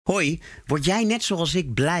Hoi, word jij net zoals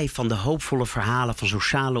ik blij van de hoopvolle verhalen van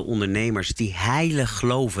sociale ondernemers die heilig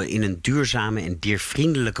geloven in een duurzame en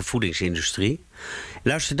diervriendelijke voedingsindustrie?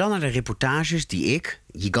 Luister dan naar de reportages die ik,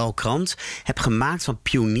 Yigal Krant, heb gemaakt van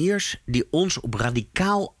pioniers die ons op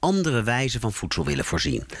radicaal andere wijze van voedsel willen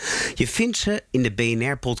voorzien. Je vindt ze in de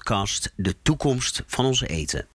BNR-podcast De Toekomst van ons eten.